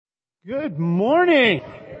Good morning.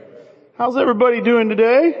 How's everybody doing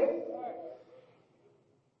today?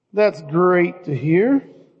 That's great to hear.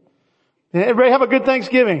 Did everybody have a good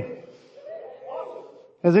Thanksgiving?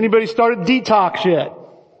 Has anybody started detox yet?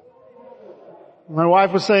 My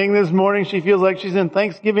wife was saying this morning she feels like she's in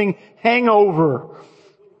Thanksgiving hangover.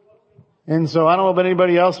 And so I don't know about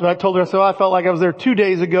anybody else, but I told her, I felt like I was there 2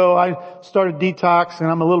 days ago. I started detox and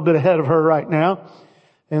I'm a little bit ahead of her right now.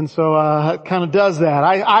 And so, it kind of does that.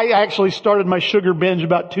 I actually started my sugar binge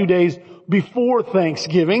about 2 days before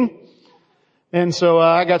Thanksgiving. And so,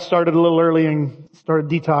 I got started a little early and started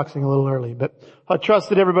detoxing a little early. But I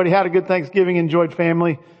trust that everybody had a good Thanksgiving, enjoyed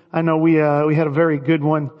family. I know we had a very good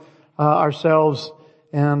one, ourselves.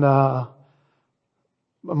 And, I'm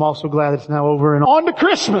also glad it's now over and on to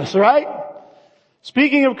Christmas, right?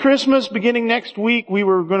 Speaking of Christmas, beginning next week, we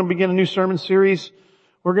were going to begin a new sermon series.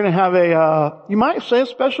 We're going to have you might say a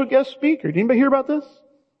special guest speaker. Did anybody hear about this?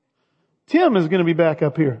 Tim is going to be back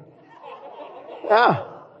up here.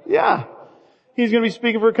 Yeah. He's going to be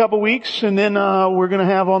speaking for a couple weeks, and then we're going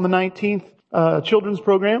to have on the 19th children's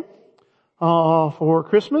program for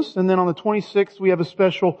Christmas, and then on the 26th we have a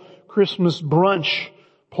special Christmas brunch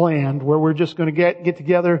planned where we're just going to get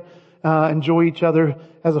together, enjoy each other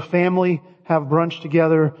as a family, have brunch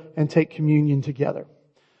together, and take communion together.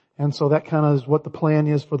 And so that kind of is what the plan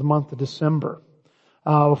is for the month of December.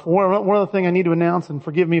 One other thing I need to announce, and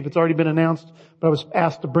forgive me if it's already been announced, but I was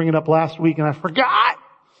asked to bring it up last week and I forgot.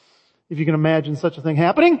 If you can imagine such a thing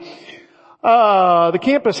happening. The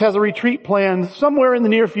campus has a retreat planned somewhere in the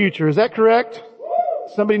near future. Is that correct?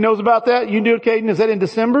 Somebody knows about that? You can do it, Caden. Is that in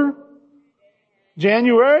December?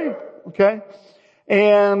 January? Okay.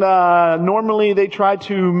 And normally they try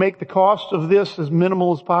to make the cost of this as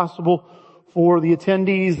minimal as possible for the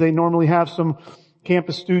attendees. They normally have some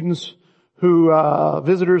campus students who,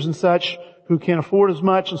 visitors and such, who can't afford as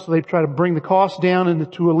much, and so they try to bring the cost down,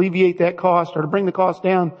 and to alleviate that cost, or to bring the cost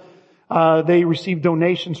down, they receive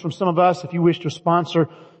donations from some of us. If you wish to sponsor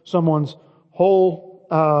someone's whole,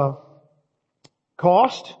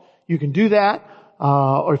 cost, you can do that.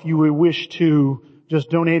 Or if you wish to just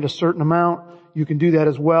donate a certain amount, you can do that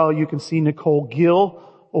as well. You can see Nicole Gill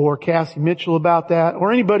or Cassie Mitchell about that, or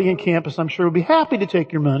anybody in campus, I'm sure, will be happy to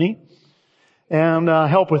take your money and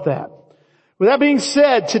help with that. With that being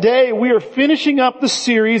said, today we are finishing up the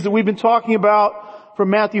series that we've been talking about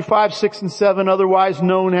from Matthew 5, 6, and 7, otherwise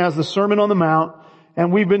known as the Sermon on the Mount,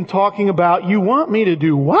 and we've been talking about, you want me to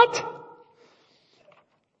do what?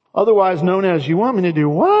 Otherwise known as, you want me to do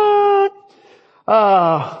what?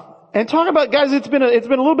 And talk about, guys, it's been a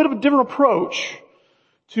little bit of a different approach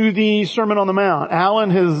to the Sermon on the Mount. Alan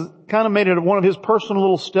has kind of made it one of his personal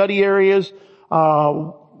little study areas.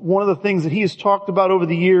 One of the things that he has talked about over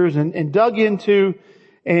the years and dug into,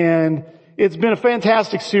 and it's been a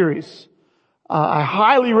fantastic series. I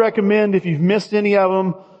highly recommend, if you've missed any of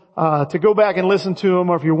them, to go back and listen to them,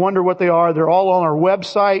 or if you wonder what they are, they're all on our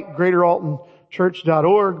website,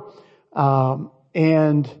 greateraltonchurch.org,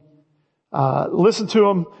 and listen to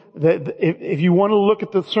them. If you want to look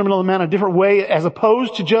at the Sermon on the Mount a different way, as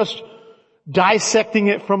opposed to just dissecting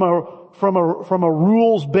it from a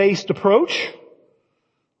rules-based approach,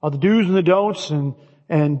 the do's and the don'ts,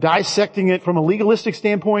 and dissecting it from a legalistic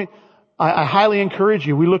standpoint, I highly encourage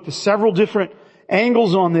you. We looked at several different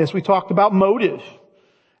angles on this. We talked about motive.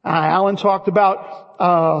 Alan talked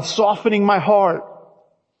about softening my heart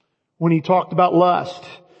when he talked about lust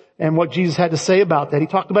and what Jesus had to say about that. He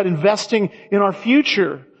talked about investing in our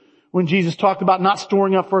future when Jesus talked about not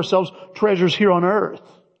storing up for ourselves treasures here on earth.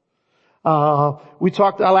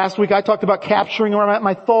 Last week I talked about capturing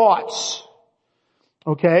my thoughts.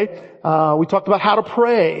 Okay? We talked about how to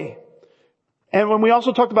pray. And when we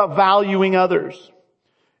also talked about valuing others.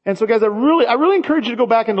 And so guys, I really encourage you to go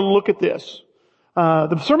back and to look at this.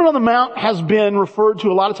 The Sermon on the Mount has been referred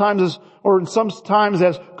to a lot of times as, or sometimes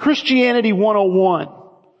as Christianity 101.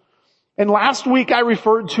 And last week I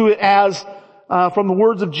referred to it as, from the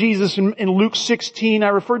words of Jesus in Luke 16, I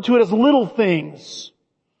referred to it as little things.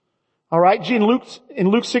 Alright? In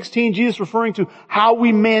Luke 16, Jesus referring to how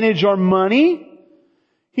we manage our money.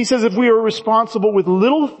 He says if we are responsible with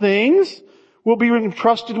little things, we'll be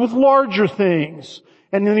entrusted with larger things.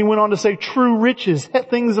 And then he went on to say true riches,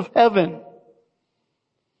 things of heaven.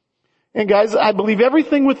 And guys, I believe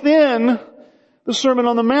everything within the Sermon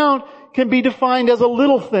on the Mount can be defined as a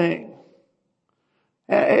little thing.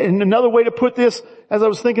 And another way to put this, as I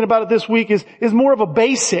was thinking about it this week, is more of a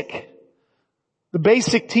basic. The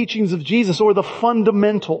basic teachings of Jesus, or the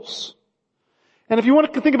fundamentals. And if you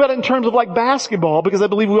want to think about it in terms of like basketball, because I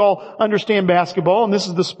believe we all understand basketball, and this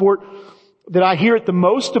is the sport that I hear it the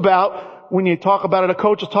most about when you talk about it, a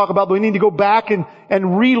coach will talk about we need to go back and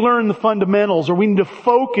relearn the fundamentals, or we need to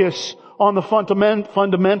focus on the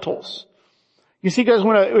fundamentals. You see, guys,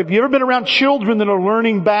 if you've ever been around children that are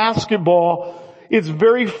learning basketball, it's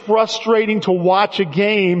very frustrating to watch a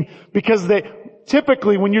game because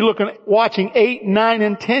typically when you're watching 8, 9,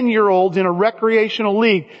 and 10-year-olds in a recreational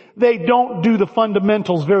league, they don't do the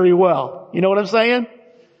fundamentals very well. You know what I'm saying?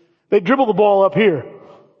 They dribble the ball up here.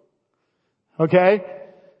 Okay?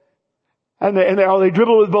 And they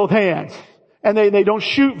dribble with both hands. And they don't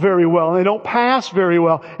shoot very well, and they don't pass very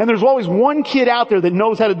well. And there's always one kid out there that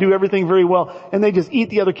knows how to do everything very well, and they just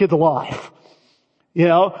eat the other kids alive. You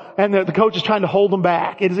know, and the coach is trying to hold them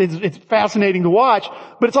back. It's fascinating to watch,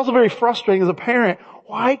 but it's also very frustrating as a parent.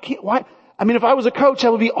 Why? I mean, if I was a coach,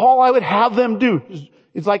 that would be all I would have them do.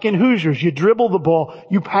 It's like in Hoosiers. You dribble the ball,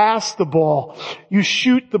 you pass the ball, you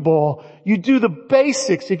shoot the ball, you do the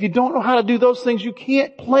basics. If you don't know how to do those things, you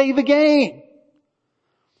can't play the game.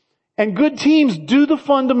 And good teams do the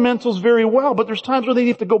fundamentals very well, but there's times where they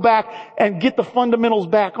have to go back and get the fundamentals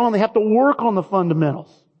back on. They have to work on the fundamentals.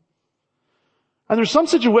 And there's some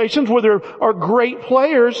situations where there are great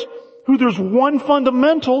players who there's one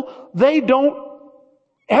fundamental, they don't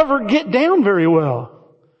ever get down very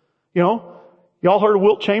well. You know, y'all heard of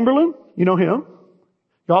Wilt Chamberlain? You know him.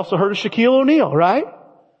 You also heard of Shaquille O'Neal, right?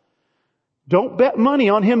 Don't bet money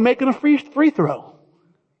on him making a free throw.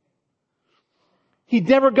 He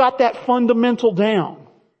never got that fundamental down.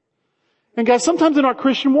 And guys, sometimes in our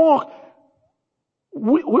Christian walk,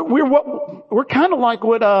 we're kind of like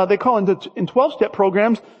what they call in 12-step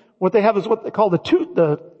programs. What they have is what they call the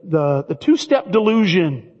two-step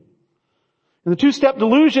delusion. In the two-step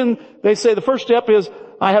delusion, they say the first step is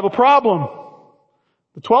I have a problem.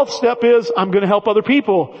 The 12th step is I'm going to help other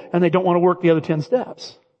people, and they don't want to work the other 10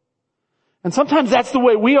 steps. And sometimes that's the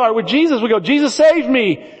way we are with Jesus. We go, Jesus saved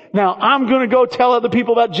me. Now I'm going to go tell other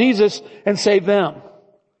people about Jesus and save them.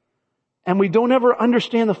 And we don't ever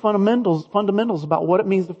understand the fundamentals about what it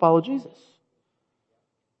means to follow Jesus.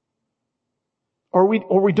 Or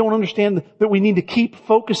we don't understand that we need to keep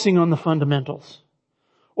focusing on the fundamentals.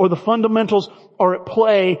 Or the fundamentals are at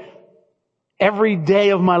play every day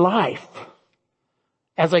of my life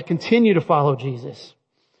as I continue to follow Jesus.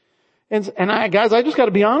 And guys, I just got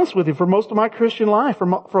to be honest with you. For most of my Christian life,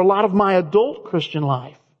 for a lot of my adult Christian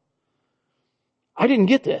life, I didn't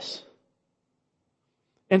get this.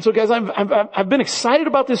 And so guys, I've been excited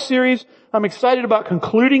about this series. I'm excited about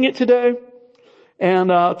concluding it today. And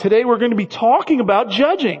today we're going to be talking about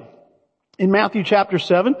judging in Matthew chapter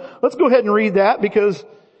 7. Let's go ahead and read that because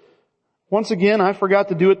once again, I forgot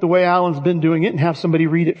to do it the way Alan's been doing it and have somebody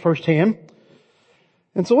read it firsthand.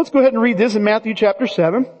 And so let's go ahead and read this in Matthew chapter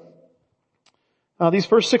 7. These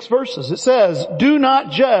first 6 verses. It says, "Do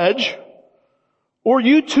not judge, or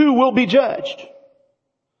you too will be judged.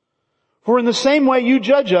 For in the same way you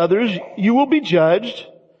judge others, you will be judged,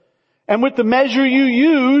 and with the measure you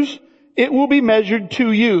use, it will be measured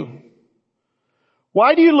to you.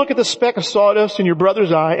 Why do you look at the speck of sawdust in your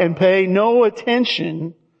brother's eye and pay no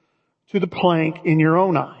attention to the plank in your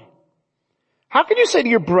own eye? How can you say to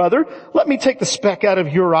your brother, let me take the speck out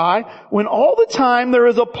of your eye, when all the time there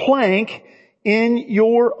is a plank in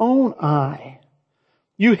your own eye?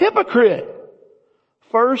 You hypocrite!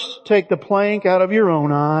 First take the plank out of your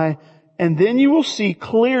own eye, and then you will see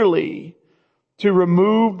clearly to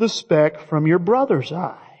remove the speck from your brother's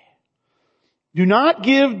eye. Do not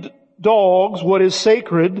give dogs what is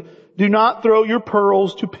sacred. Do not throw your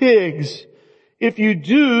pearls to pigs. If you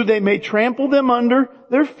do, they may trample them under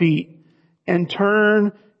their feet and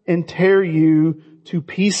turn and tear you to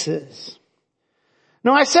pieces."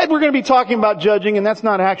 Now, I said we're going to be talking about judging, and that's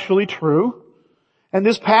not actually true. And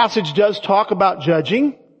this passage does talk about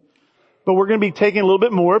judging, but we're going to be taking a little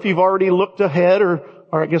bit more. If you've already looked ahead or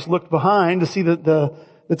I guess looked behind to see the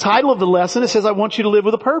title of the lesson, it says, I want you to live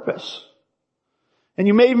with a purpose. And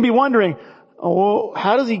you may even be wondering, oh,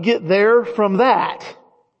 how does he get there from that?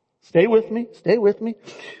 Stay with me.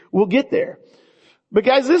 We'll get there. But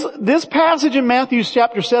guys, this passage in Matthew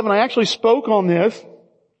chapter 7, I actually spoke on this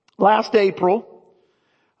last April,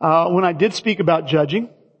 when I did speak about judging.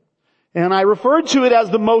 And I referred to it as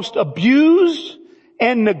the most abused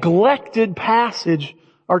and neglected passage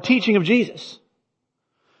or teaching of Jesus.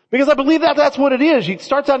 Because I believe that's what it is. He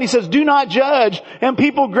starts out and he says, do not judge. And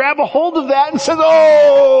people grab a hold of that and says,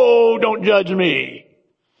 oh, don't judge me.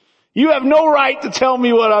 You have no right to tell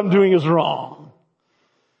me what I'm doing is wrong.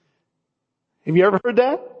 Have you ever heard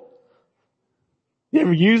that? You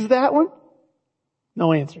ever used that one?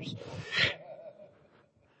 No answers.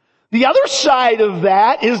 The other side of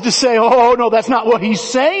that is to say, oh no, that's not what he's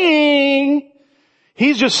saying.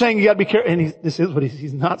 He's just saying you gotta be careful, and this is what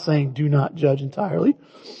he's not saying, do not judge entirely.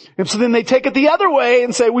 And so then they take it the other way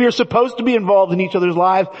and say we are supposed to be involved in each other's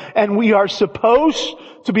lives, and we are supposed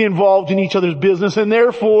to be involved in each other's business, and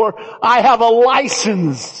therefore I have a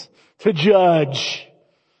license to judge.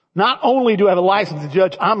 Not only do I have a license to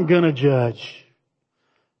judge, I'm gonna judge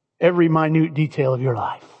every minute detail of your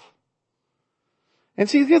life. And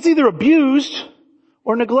see, it gets either abused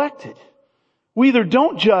or neglected. We either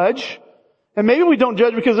don't judge, and maybe we don't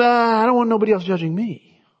judge because I don't want nobody else judging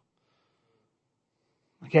me.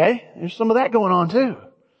 Okay? There's some of that going on too.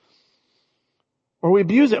 Or we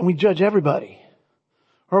abuse it and we judge everybody.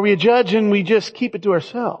 Or we judge and we just keep it to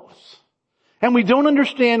ourselves. And we don't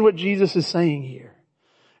understand what Jesus is saying here.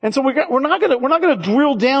 And so we're not gonna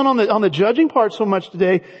drill down on the judging part so much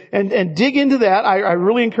today and dig into that. I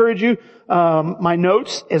really encourage you, my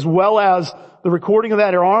notes as well as the recording of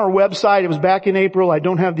that are on our website. It was back in April. I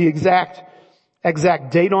don't have the exact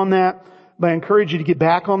date on that, but I encourage you to get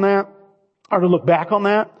back on that or to look back on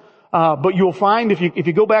that. But you'll find if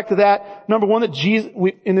you go back to that, number one, that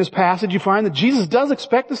in this passage you find that Jesus does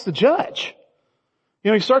expect us to judge. You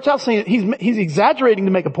know, he starts out saying he's exaggerating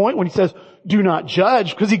to make a point when he says, do not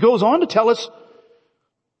judge, because he goes on to tell us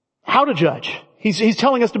how to judge. He's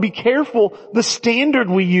telling us to be careful the standard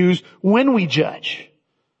we use when we judge.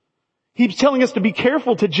 He's telling us to be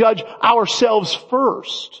careful to judge ourselves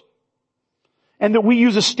first. And that we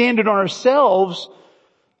use a standard on ourselves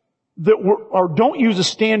or don't use a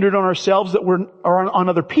standard on ourselves or on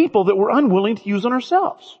other people that we're unwilling to use on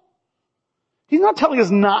ourselves. He's not telling us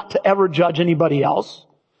not to ever judge anybody else.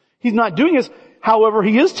 He's not doing this. However,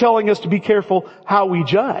 he is telling us to be careful how we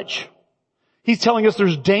judge. He's telling us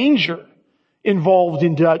there's danger involved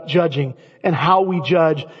in judging and how we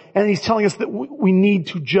judge. And he's telling us that we need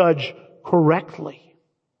to judge correctly.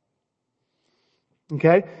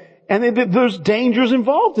 Okay? And there's dangers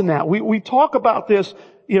involved in that. We talk about this,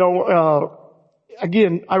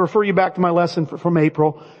 again, I refer you back to my lesson from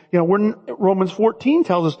April. When Romans 14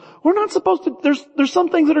 tells us we're not supposed to, there's some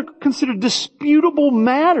things that are considered disputable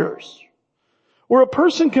matters where a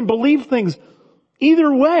person can believe things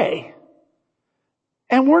either way.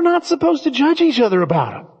 And we're not supposed to judge each other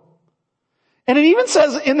about them. And it even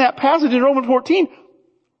says in that passage in Romans 14,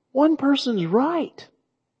 one person's right.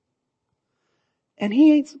 And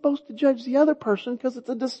he ain't supposed to judge the other person because it's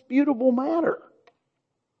a disputable matter.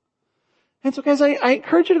 And so guys, I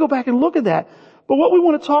encourage you to go back and look at that. But what we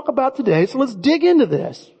want to talk about today, so let's dig into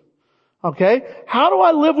this. Okay? How do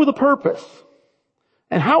I live with a purpose?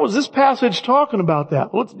 And how is this passage talking about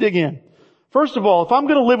that? Well, let's dig in. First of all, if I'm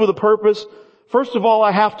going to live with a purpose, first of all,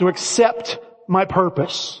 I have to accept my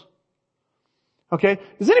purpose. Okay?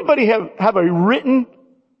 Does anybody have a written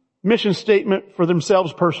mission statement for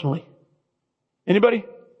themselves personally? Anybody?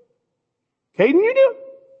 Caden, you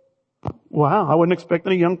do? Wow, I wasn't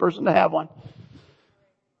expecting a young person to have one.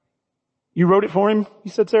 You wrote it for him,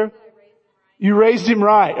 you said, Sarah? You raised him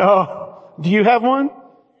right. Oh, do you have one?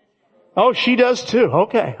 Oh, she does too.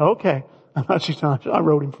 Okay. I'm not, I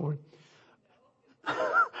wrote him for him.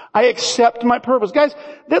 I accept my purpose. Guys,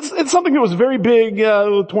 it's something that was very big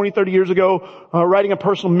 20, 30 years ago, writing a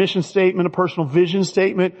personal mission statement, a personal vision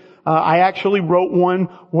statement. I actually wrote one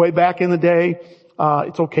way back in the day.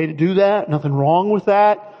 It's okay to do that. Nothing wrong with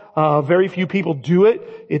that. Very few people do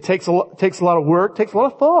it. It takes a lot of work, takes a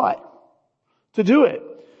lot of thought to do it.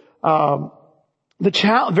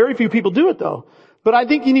 Very few people do it though. But I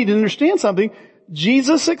think you need to understand something.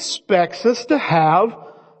 Jesus expects us to have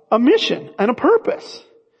a mission and a purpose.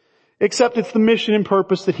 Except it's the mission and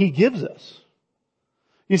purpose that he gives us.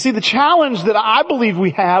 You see, the challenge that I believe we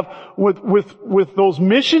have with those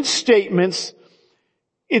mission statements,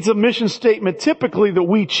 it's a mission statement typically that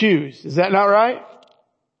we choose. Is that not right?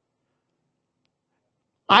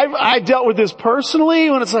 I dealt with this personally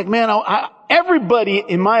when it's like, man, everybody,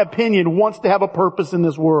 in my opinion, wants to have a purpose in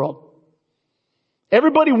this world.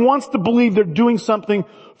 Everybody wants to believe they're doing something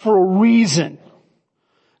for a reason.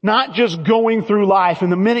 Not just going through life.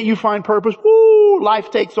 And the minute you find purpose, woo, life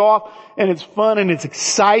takes off and it's fun and it's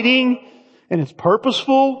exciting and it's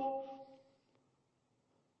purposeful.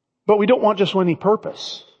 But we don't want just any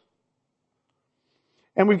purpose.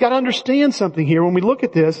 And we've got to understand something here. When we look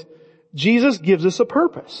at this, Jesus gives us a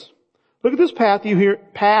purpose. Look at this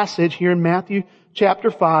passage here in Matthew chapter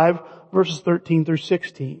 5, verses 13 through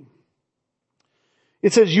 16.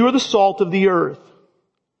 It says, you are the salt of the earth.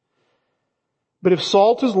 But if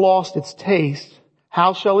salt has lost its taste,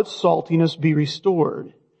 how shall its saltiness be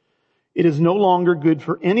restored? It is no longer good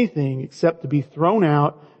for anything except to be thrown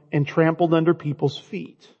out and trampled under people's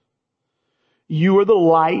feet. You are the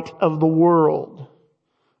light of the world.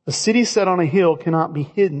 A city set on a hill cannot be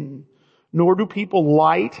hidden, nor do people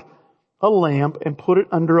light a lamp and put it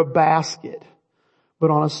under a basket,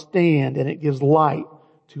 but on a stand, and it gives light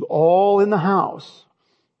to all in the house.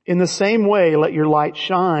 In the same way, let your light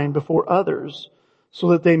shine before others, so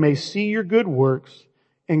that they may see your good works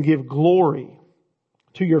and give glory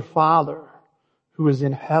to your Father who is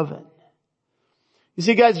in heaven. You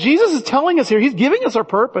see, guys, Jesus is telling us here, He's giving us our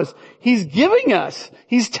purpose. He's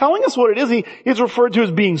telling us what it is. He is referred to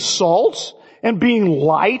as being salt and being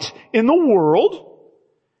light in the world.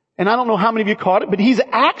 And I don't know how many of you caught it, but He's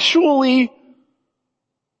actually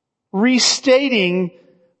restating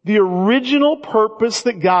the original purpose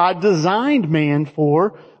that God designed man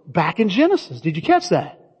for back in Genesis. Did you catch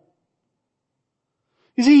that?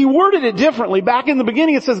 You see, He worded it differently. Back in the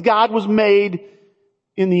beginning it says God was made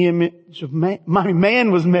in the image of man.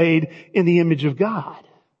 Man was made in the image of God.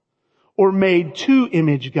 Or made to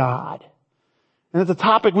image God. And it's a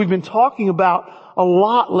topic we've been talking about a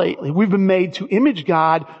lot lately. We've been made to image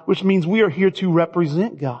God, which means we are here to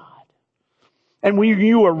represent God. And when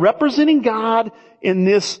you are representing God in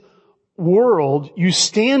this world, you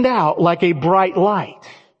stand out like a bright light.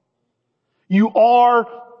 You are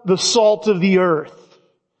the salt of the earth.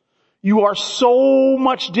 You are so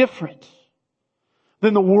much different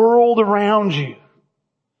than the world around you.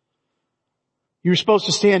 You're supposed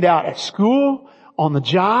to stand out at school, on the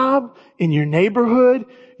job, in your neighborhood.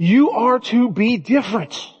 You are to be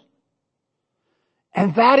different.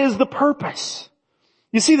 And that is the purpose.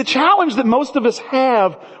 You see, the challenge that most of us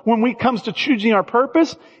have when it comes to choosing our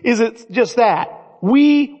purpose is it's just that.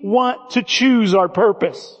 We want to choose our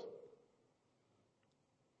purpose.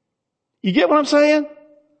 You get what I'm saying?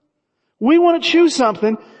 We want to choose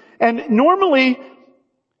something, and normally,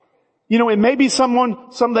 it may be they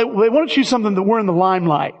want to choose something that we're in the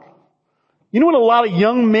limelight. You know what a lot of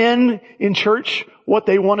young men in church, what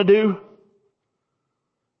they want to do?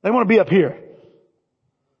 They want to be up here.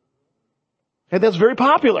 And that's very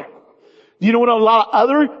popular. You know what a lot of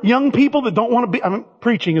other young people that don't want to be,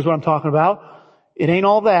 preaching is what I'm talking about. It ain't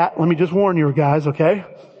all that. Let me just warn you guys, okay?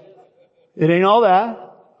 It ain't all that.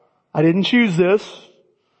 I didn't choose this.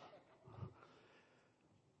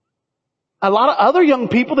 A lot of other young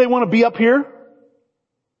people, they want to be up here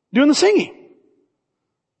doing the singing.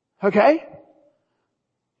 Okay?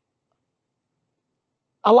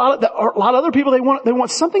 A lot of other people, they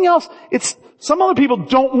want something else. Some other people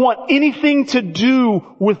don't want anything to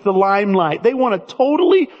do with the limelight. They want to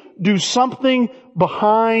totally do something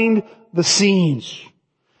behind the scenes.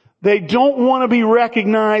 They don't want to be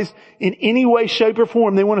recognized in any way, shape, or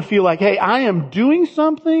form. They want to feel like, hey, I am doing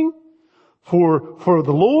something for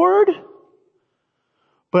the Lord,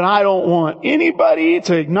 but I don't want anybody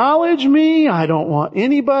to acknowledge me. I don't want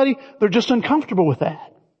anybody. They're just uncomfortable with that.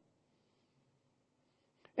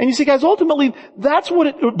 And you see, guys, ultimately, that's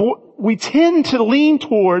what we tend to lean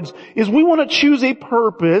towards, is we want to choose a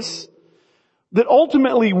purpose that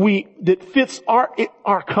ultimately that fits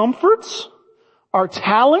our comforts, our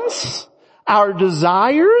talents, our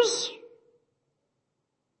desires,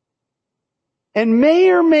 and may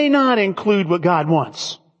or may not include what God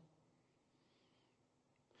wants.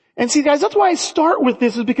 And see, guys, that's why I start with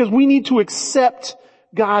this, is because we need to accept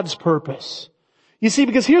God's purpose. You see,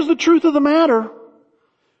 because here's the truth of the matter.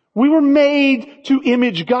 We were made to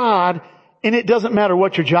image God, and it doesn't matter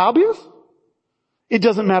what your job is. It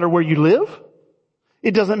doesn't matter where you live.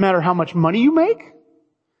 It doesn't matter how much money you make.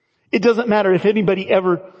 It doesn't matter if anybody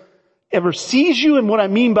ever sees you, and what I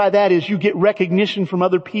mean by that is you get recognition from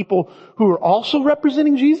other people who are also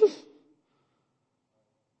representing Jesus.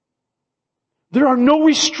 There are no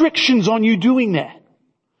restrictions on you doing that.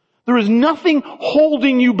 There is nothing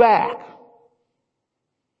holding you back.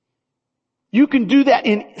 You can do that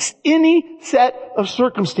in any set of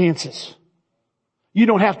circumstances. You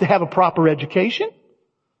don't have to have a proper education.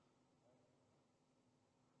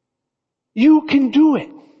 You can do it.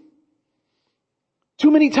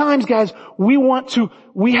 Too many times, guys,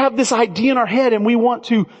 we have this idea in our head, and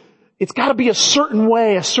it's got to be a certain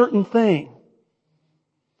way, a certain thing.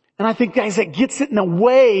 And I think, guys, that gets it in the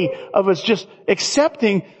way of us just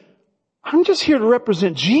accepting, I'm just here to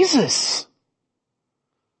represent Jesus.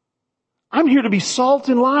 I'm here to be salt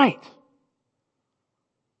and light.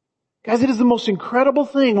 Guys, it is the most incredible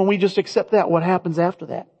thing when we just accept that, what happens after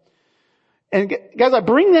that. And guys, I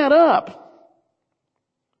bring that up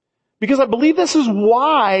because I believe this is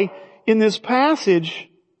why in this passage,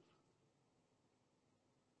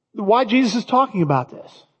 why Jesus is talking about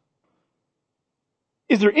this.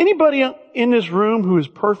 Is there anybody in this room who is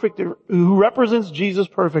perfect, who represents Jesus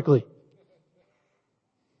perfectly?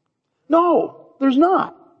 No, there's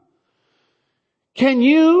not. Can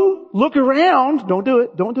you look around, don't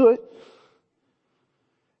do it,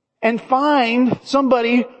 and find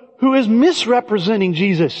somebody who is misrepresenting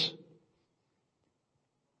Jesus?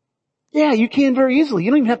 Yeah, you can very easily.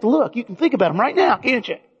 You don't even have to look. You can think about them right now, can't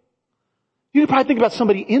you? You can probably think about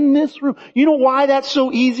somebody in this room. You know why that's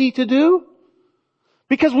so easy to do?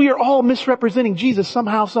 Because we are all misrepresenting Jesus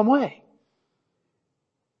somehow, some way.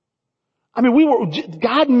 I mean,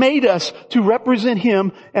 God made us to represent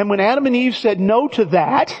Him, and when Adam and Eve said no to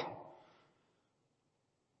that,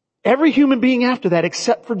 every human being after that,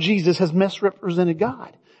 except for Jesus, has misrepresented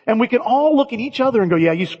God. And we can all look at each other and go,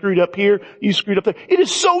 yeah, you screwed up here, you screwed up there. It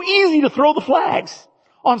is so easy to throw the flags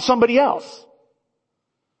on somebody else.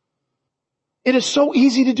 It is so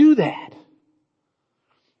easy to do that.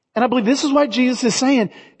 And I believe this is why Jesus is saying,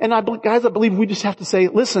 and I believe we just have to say,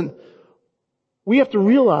 listen, we have to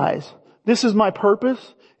realize this is my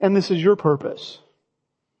purpose and this is your purpose.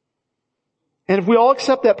 And if we all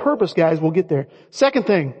accept that purpose, guys, we'll get there. Second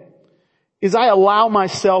thing is I allow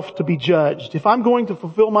myself to be judged. If I'm going to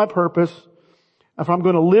fulfill my purpose, if I'm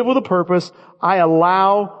going to live with a purpose, I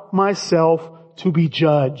allow myself to be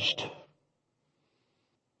judged.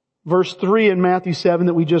 Verse 3 in Matthew 7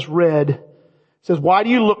 that we just read says, why do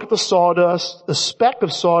you look at the sawdust, the speck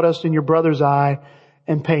of sawdust in your brother's eye,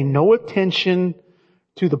 and pay no attention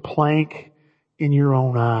to the plank in your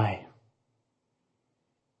own eye?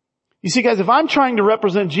 You see, guys, if I'm trying to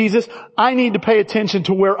represent Jesus, I need to pay attention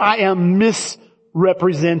to where I am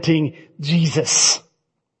misrepresenting Jesus.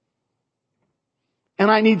 And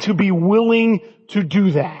I need to be willing to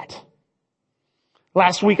do that.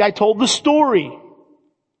 Last week I told the story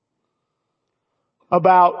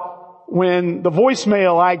about when the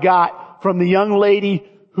voicemail I got from the young lady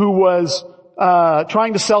who was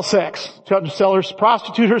trying to sell sex, trying to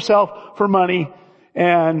prostitute herself for money,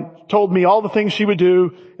 and told me all the things she would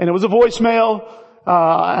do. And it was a voicemail,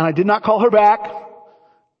 and I did not call her back.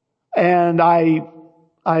 And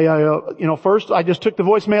first I just took the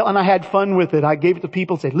voicemail and I had fun with it. I gave it to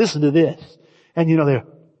people and said, listen to this. And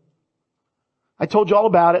I told you all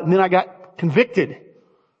about it, and then I got convicted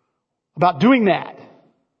about doing that.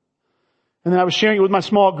 And then I was sharing it with my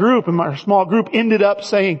small group, and my small group ended up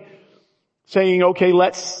saying, okay,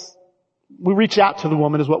 we reached out to the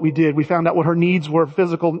woman is what we did. We found out what her needs were,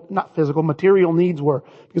 material needs were,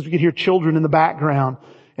 because we could hear children in the background.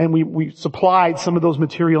 And we supplied some of those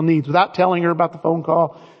material needs without telling her about the phone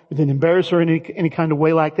call. We didn't embarrass her in any kind of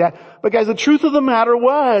way like that. But guys, the truth of the matter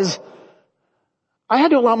was, I had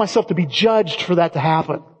to allow myself to be judged for that to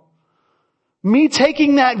happen. Me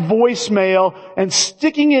taking that voicemail and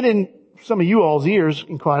sticking it in some of you all's ears,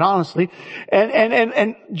 and quite honestly,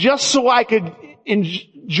 and just so I could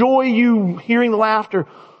enjoy you hearing the laughter,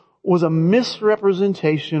 was a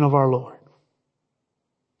misrepresentation of our Lord.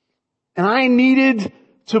 And I needed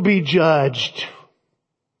to be judged.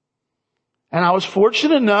 And I was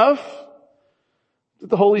fortunate enough that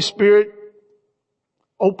the Holy Spirit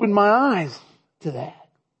opened my eyes to that.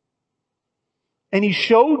 And He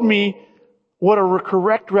showed me what a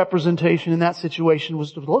correct representation in that situation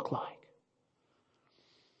was to look like.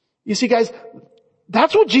 You see, guys,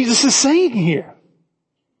 that's what Jesus is saying here.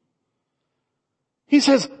 He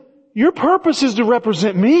says, your purpose is to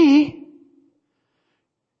represent me.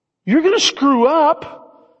 You're going to screw up.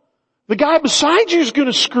 The guy beside you is going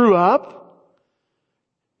to screw up.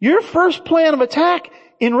 Your first plan of attack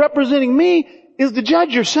in representing me is to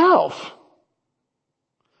judge yourself,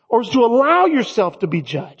 or is to allow yourself to be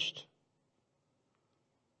judged.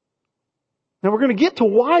 Now we're going to get to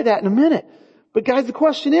why that in a minute. But guys, the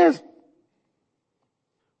question is,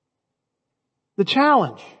 the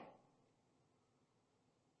challenge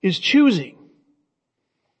is choosing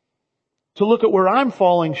to look at where I'm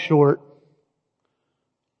falling short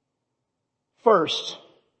first,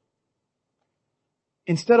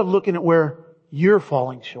 instead of looking at where you're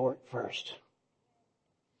falling short first.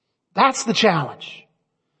 That's the challenge.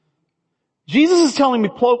 Jesus is telling me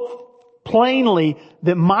plainly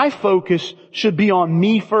that my focus should be on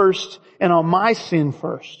me first and on my sin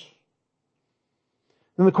first.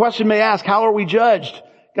 And the question may ask, how are we judged?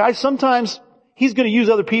 Guys, sometimes He's going to use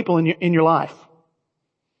other people in your life.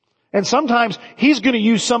 And sometimes He's going to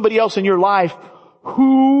use somebody else in your life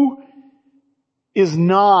who is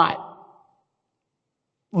not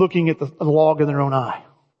looking at the log in their own eye.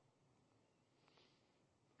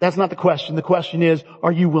 That's not the question. The question is,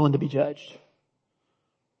 are you willing to be judged?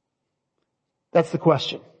 That's the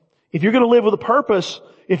question. If you're going to live with a purpose,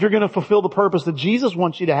 if you're going to fulfill the purpose that Jesus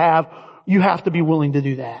wants you to have to be willing to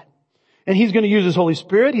do that. And He's going to use His Holy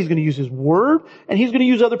Spirit, He's going to use His Word, and He's going to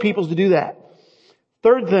use other people to do that.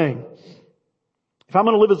 Third thing if I'm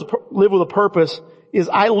going to live with a purpose, is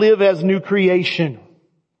I live as new creation.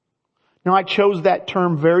 Now I chose that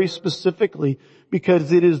term very specifically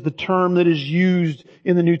because it is the term that is used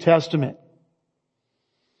in the New Testament.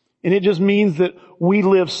 And it just means that we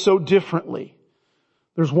live so differently.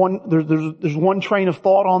 There's one train of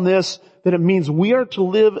thought on this, that it means we are to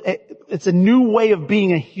live, it's a new way of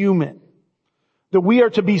being a human. That we are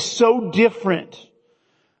to be so different,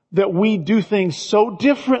 that we do things so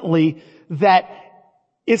differently that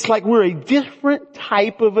it's like we're a different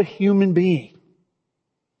type of a human being.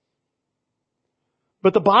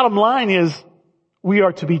 But the bottom line is, we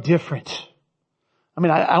are to be different. I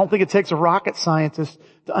mean, I don't think it takes a rocket scientist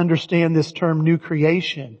to understand this term new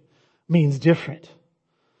creation means different.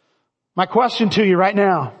 My question to you right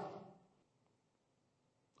now,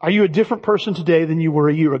 are you a different person today than you were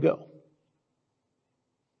a year ago?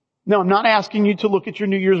 No, I'm not asking you to look at your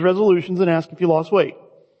New Year's resolutions and ask if you lost weight.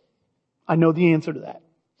 I know the answer to that.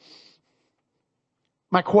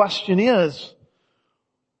 My question is,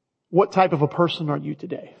 what type of a person are you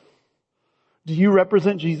today? Do you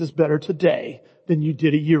represent Jesus better today than you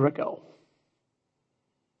did a year ago?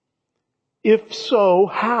 If so,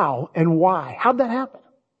 how and why? How'd that happen?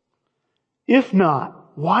 If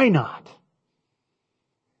not, why not?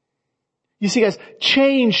 You see, guys,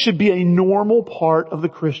 change should be a normal part of the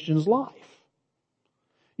Christian's life.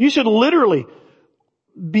 You should literally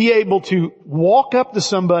be able to walk up to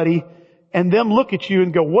somebody and them look at you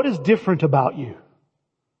and go, what is different about you?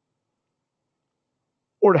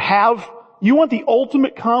 Or to have, you want the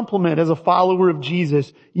ultimate compliment as a follower of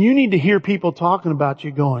Jesus, you need to hear people talking about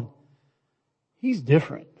you going, he's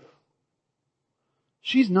different.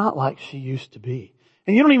 She's not like she used to be.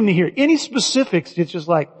 And you don't even hear any specifics. It's just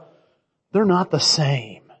like, they're not the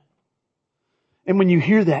same. And when you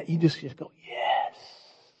hear that, you just go, yes.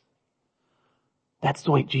 That's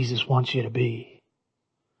the way Jesus wants you to be.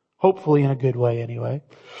 Hopefully in a good way anyway.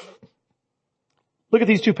 Look at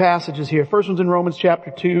these two passages here. First one's in Romans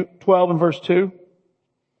chapter 12 and verse 2. It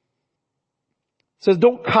says,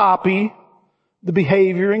 don't copy the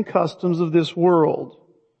behavior and customs of this world,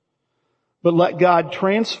 but let God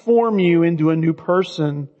transform you into a new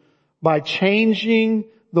person by changing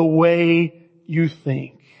the way you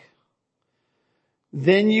think.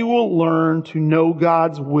 Then you will learn to know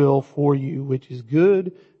God's will for you, which is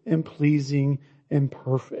good and pleasing and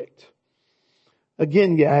perfect.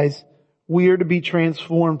 Again, guys, we are to be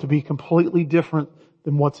transformed to be completely different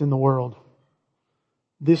than what's in the world.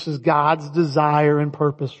 This is God's desire and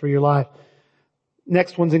purpose for your life.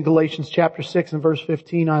 Next one's in Galatians chapter 6 and verse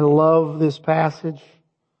 15. I love this passage.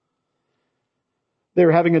 They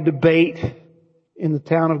were having a debate in the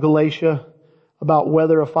town of Galatia about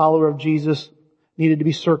whether a follower of Jesus needed to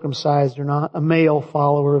be circumcised or not. A male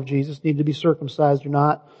follower of Jesus needed to be circumcised or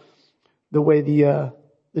not. The way the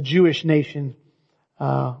Jewish nation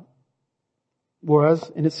was.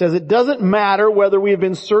 And it says, it doesn't matter whether we have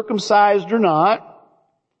been circumcised or not.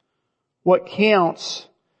 What counts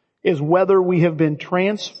is whether we have been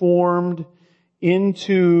transformed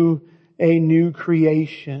into a new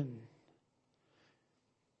creation.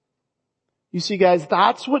 You see, guys,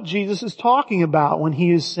 that's what Jesus is talking about when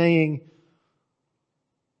he is saying,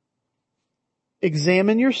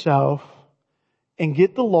 examine yourself and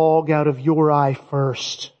get the log out of your eye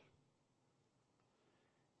first.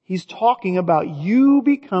 He's talking about you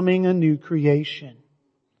becoming a new creation.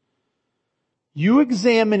 You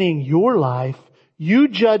examining your life, you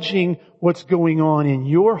judging what's going on in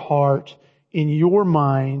your heart, in your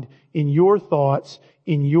mind, in your thoughts,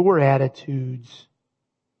 in your attitudes.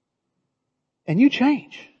 And you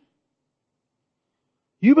change.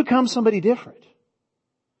 You become somebody different.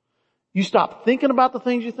 You stop thinking about the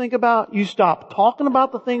things you think about. You stop talking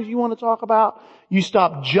about the things you want to talk about. You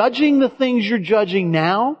stop judging the things you're judging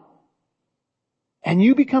now. And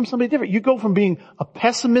you become somebody different. You go from being a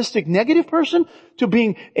pessimistic, negative person to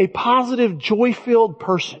being a positive, joy-filled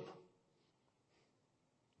person.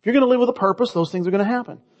 If you're going to live with a purpose, those things are going to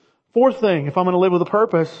happen. Fourth thing, if I'm going to live with a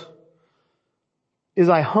purpose, is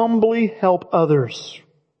I humbly help others.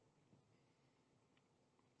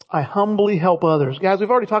 I humbly help others. Guys,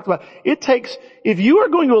 we've already talked about it. If you are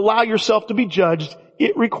going to allow yourself to be judged,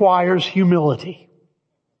 it requires humility.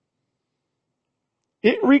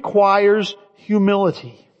 It requires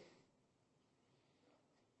humility.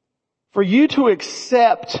 For you to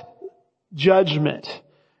accept judgment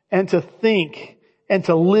and to think and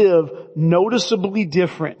to live noticeably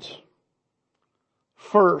different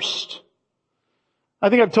first. I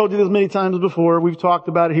think I've told you this many times before. We've talked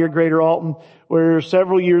about it here at Greater Alton, where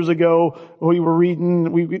several years ago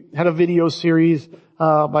we had a video series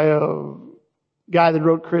by a guy that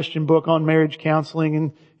wrote a Christian book on marriage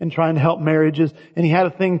counseling and trying to help marriages. And he had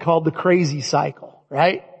a thing called the crazy cycle,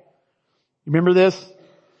 right? You remember this?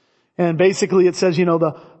 And basically it says, the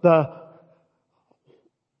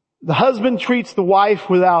husband treats the wife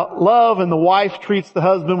without love and the wife treats the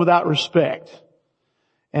husband without respect.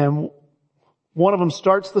 And one of them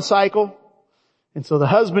starts the cycle. And so the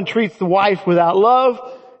husband treats the wife without love,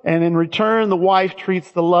 and in return the wife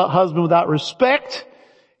treats the husband without respect.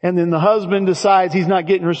 And then the husband decides he's not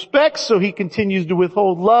getting respect, so he continues to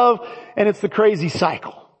withhold love, and it's the crazy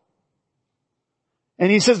cycle.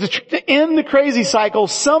 And he says to end the crazy cycle,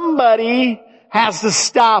 somebody has to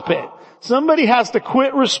stop it. Somebody has to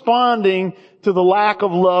quit responding to the lack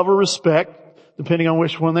of love or respect, depending on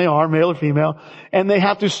which one they are, male or female, and they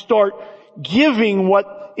have to start giving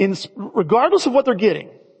regardless of what they're getting.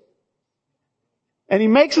 And he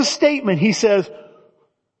makes a statement. He says,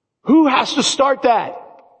 who has to start that?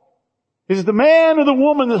 Is it the man or the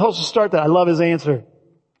woman that has to start that? I love his answer.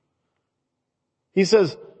 He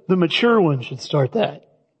says, the mature one should start that.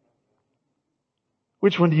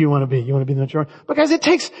 Which one do you want to be? You want to be the mature one? Because it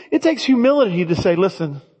takes humility to say,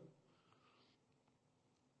 listen,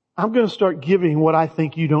 I'm going to start giving what I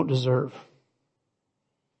think you don't deserve.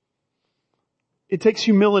 It takes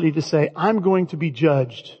humility to say, I'm going to be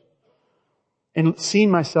judged and see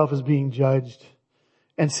myself as being judged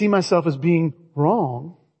and see myself as being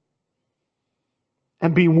wrong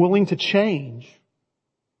and being willing to change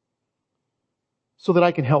so that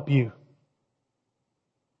I can help you.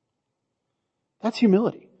 That's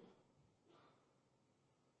humility.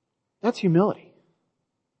 That's humility.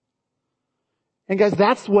 And guys,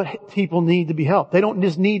 that's what people need to be helped. They don't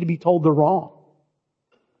just need to be told they're wrong.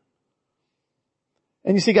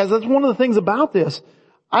 And you see, guys, that's one of the things about this.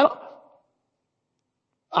 I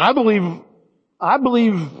believe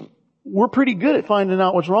we're pretty good at finding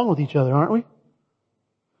out what's wrong with each other, aren't we?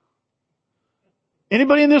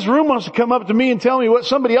 Anybody in this room wants to come up to me and tell me what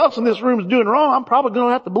somebody else in this room is doing wrong, I'm probably going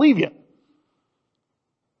to have to believe you.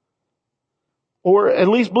 Or at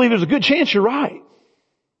least believe there's a good chance you're right.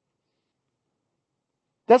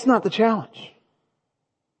 That's not the challenge.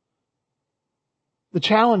 The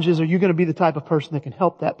challenge is, are you going to be the type of person that can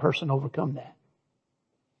help that person overcome that?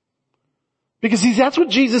 Because that's what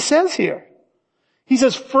Jesus says here. He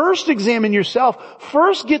says, first examine yourself.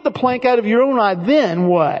 First get the plank out of your own eye. Then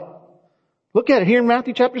what? Look at it here in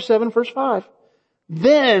Matthew chapter 7, verse 5.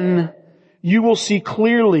 Then you will see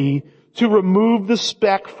clearly to remove the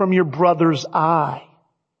speck from your brother's eye.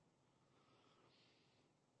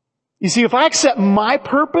 You see, if I accept my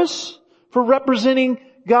purpose for representing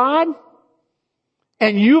God,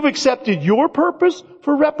 and you've accepted your purpose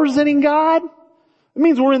for representing God, it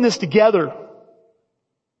means we're in this together.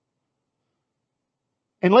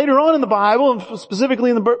 And later on in the Bible, and specifically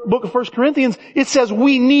in the book of 1 Corinthians, it says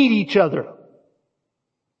we need each other. It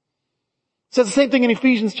says the same thing in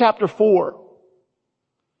Ephesians chapter 4.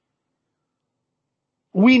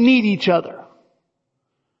 We need each other.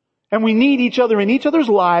 And we need each other in each other's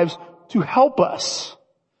lives to help us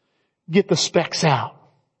get the specks out.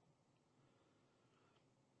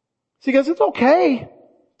 See, guys, it's okay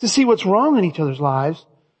to see what's wrong in each other's lives.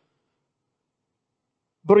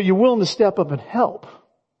 But are you willing to step up and help?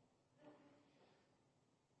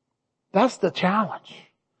 That's the challenge.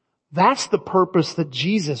 That's the purpose that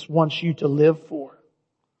Jesus wants you to live for.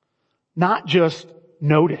 Not just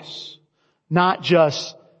notice. Not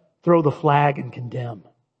just throw the flag and condemn.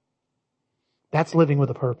 That's living with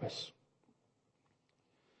a purpose.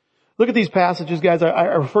 Look at these passages, guys. I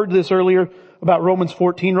referred to this earlier about Romans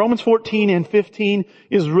 14. Romans 14 and 15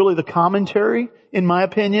 is really the commentary, in my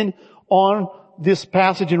opinion, on this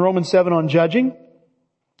passage in Romans 7 on judging.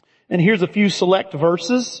 And here's a few select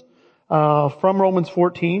verses from Romans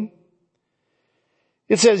 14.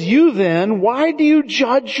 It says, you then, why do you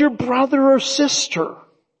judge your brother or sister?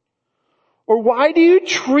 Or why do you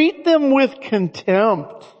treat them with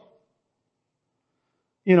contempt?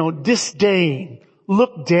 Disdain,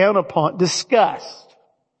 look down upon, disgust.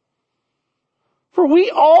 For we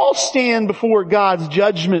all stand before God's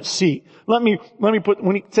judgment seat. Let me put,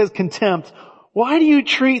 when it says contempt, why do you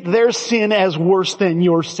treat their sin as worse than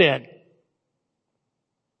your sin?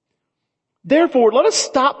 Therefore, let us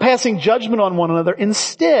stop passing judgment on one another.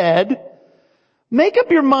 Instead, make up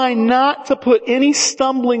your mind not to put any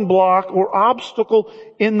stumbling block or obstacle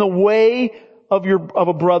in the way of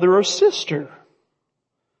a brother or sister.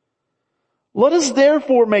 Let us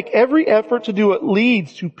therefore make every effort to do what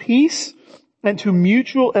leads to peace and to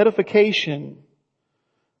mutual edification.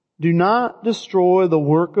 Do not destroy the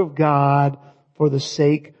work of God for the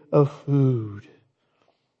sake of food.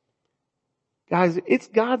 Guys, it's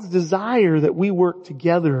God's desire that we work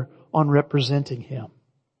together on representing Him.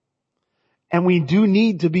 And we do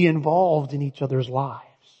need to be involved in each other's lives.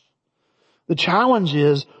 The challenge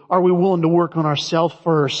is, are we willing to work on ourselves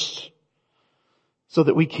first so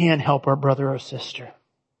that we can help our brother or sister?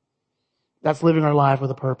 That's living our life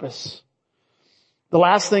with a purpose. The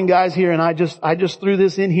last thing, guys, here, and I just threw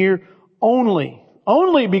this in here only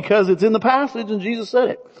because it's in the passage and Jesus said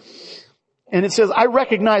it. And it says, I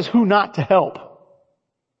recognize who not to help.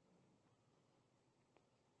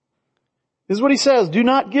 This is what He says. Do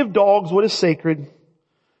not give dogs what is sacred.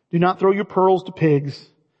 Do not throw your pearls to pigs.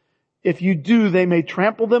 If you do, they may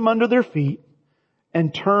trample them under their feet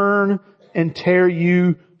and turn and tear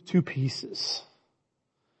you to pieces.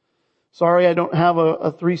 Sorry, I don't have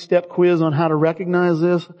a 3-step quiz on how to recognize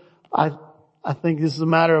this. I think this is a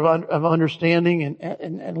matter of understanding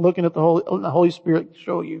and looking at the Holy Spirit to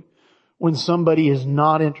show you when somebody is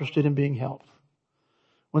not interested in being helped.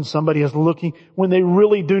 When somebody is looking, when they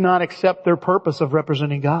really do not accept their purpose of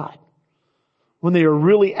representing God. When they are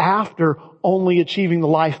really after only achieving the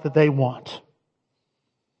life that they want.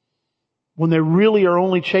 When they really are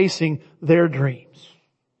only chasing their dreams.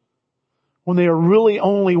 When they are really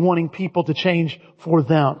only wanting people to change for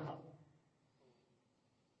them.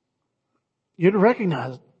 You have to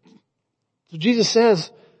recognize it. So Jesus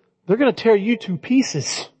says, they're going to tear you to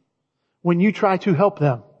pieces when you try to help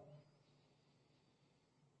them.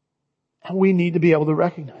 And we need to be able to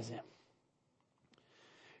recognize them.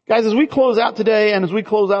 Guys, as we close out today and as we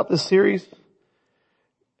close out this series,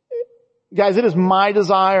 guys, it is my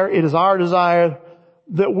desire, it is our desire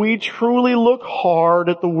that we truly look hard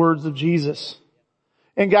at the words of Jesus.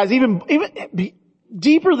 And guys, even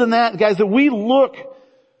deeper than that, guys, that we look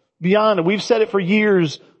beyond it. We've said it for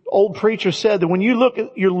years. Old preachers said that when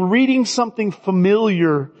you're reading something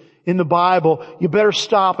familiar in the Bible, you better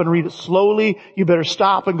stop and read it slowly. You better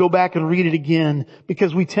stop and go back and read it again,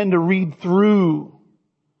 because we tend to read through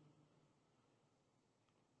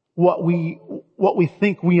what we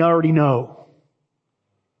think we already know.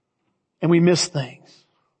 And we miss things.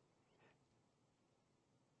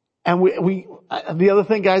 And the other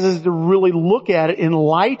thing, guys, is to really look at it in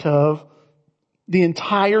light of the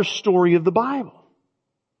entire story of the Bible.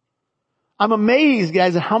 I'm amazed,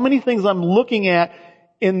 guys, at how many things I'm looking at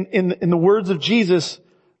in the words of Jesus,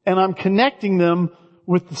 and I'm connecting them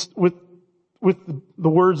with the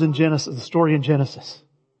words in Genesis, the story in Genesis.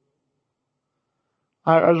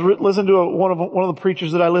 I was listening to one of the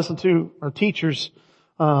preachers that I listen to, or teachers,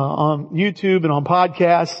 on YouTube and on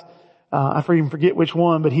podcasts. I even forget which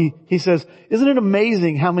one, but he says, isn't it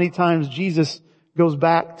amazing how many times Jesus goes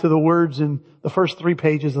back to the words in the first 3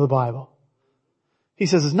 pages of the Bible? He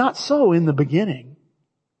says, it's not so in the beginning.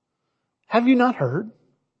 Have you not heard?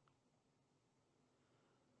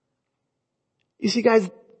 You see, guys,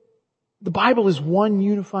 the Bible is one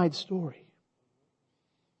unified story.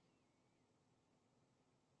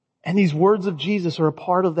 And these words of Jesus are a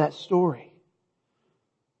part of that story.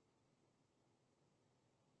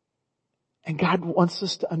 And God wants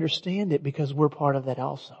us to understand it because we're part of that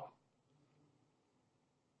also.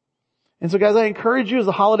 And so, guys, I encourage you as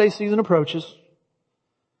the holiday season approaches,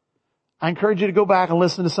 I encourage you to go back and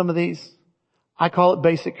listen to some of these. I call it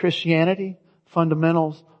basic Christianity,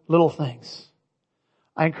 fundamentals, little things.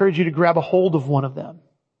 I encourage you to grab a hold of one of them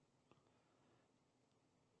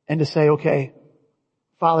and to say, okay,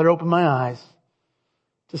 Father, open my eyes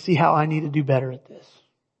to see how I need to do better at this.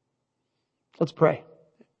 Let's pray.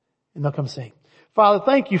 And they'll come sing. Father,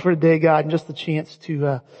 thank you for today, God, and just the chance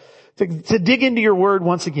to dig into your word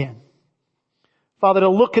once again. Father, to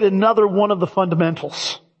look at another one of the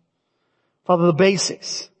fundamentals. Father, the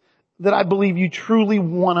basics that I believe you truly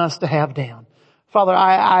want us to have down. Father,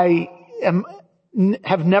 I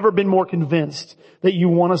have never been more convinced that you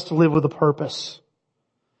want us to live with a purpose.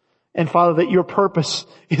 And Father, that your purpose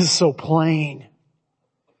is so plain.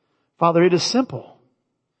 Father, it is simple.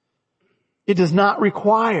 It does not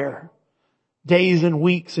require days and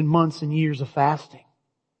weeks and months and years of fasting.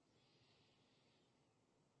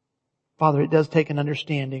 Father, it does take an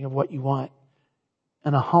understanding of what you want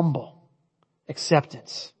and a humble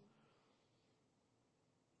acceptance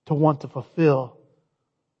to want to fulfill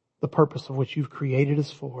the purpose of which you've created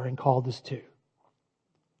us for and called us to.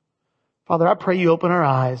 Father, I pray you open our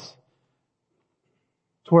eyes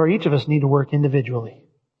to where each of us need to work individually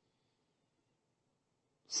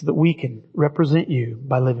so that we can represent you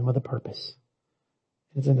by living with a purpose.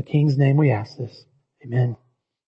 It's in the King's name we ask this. Amen.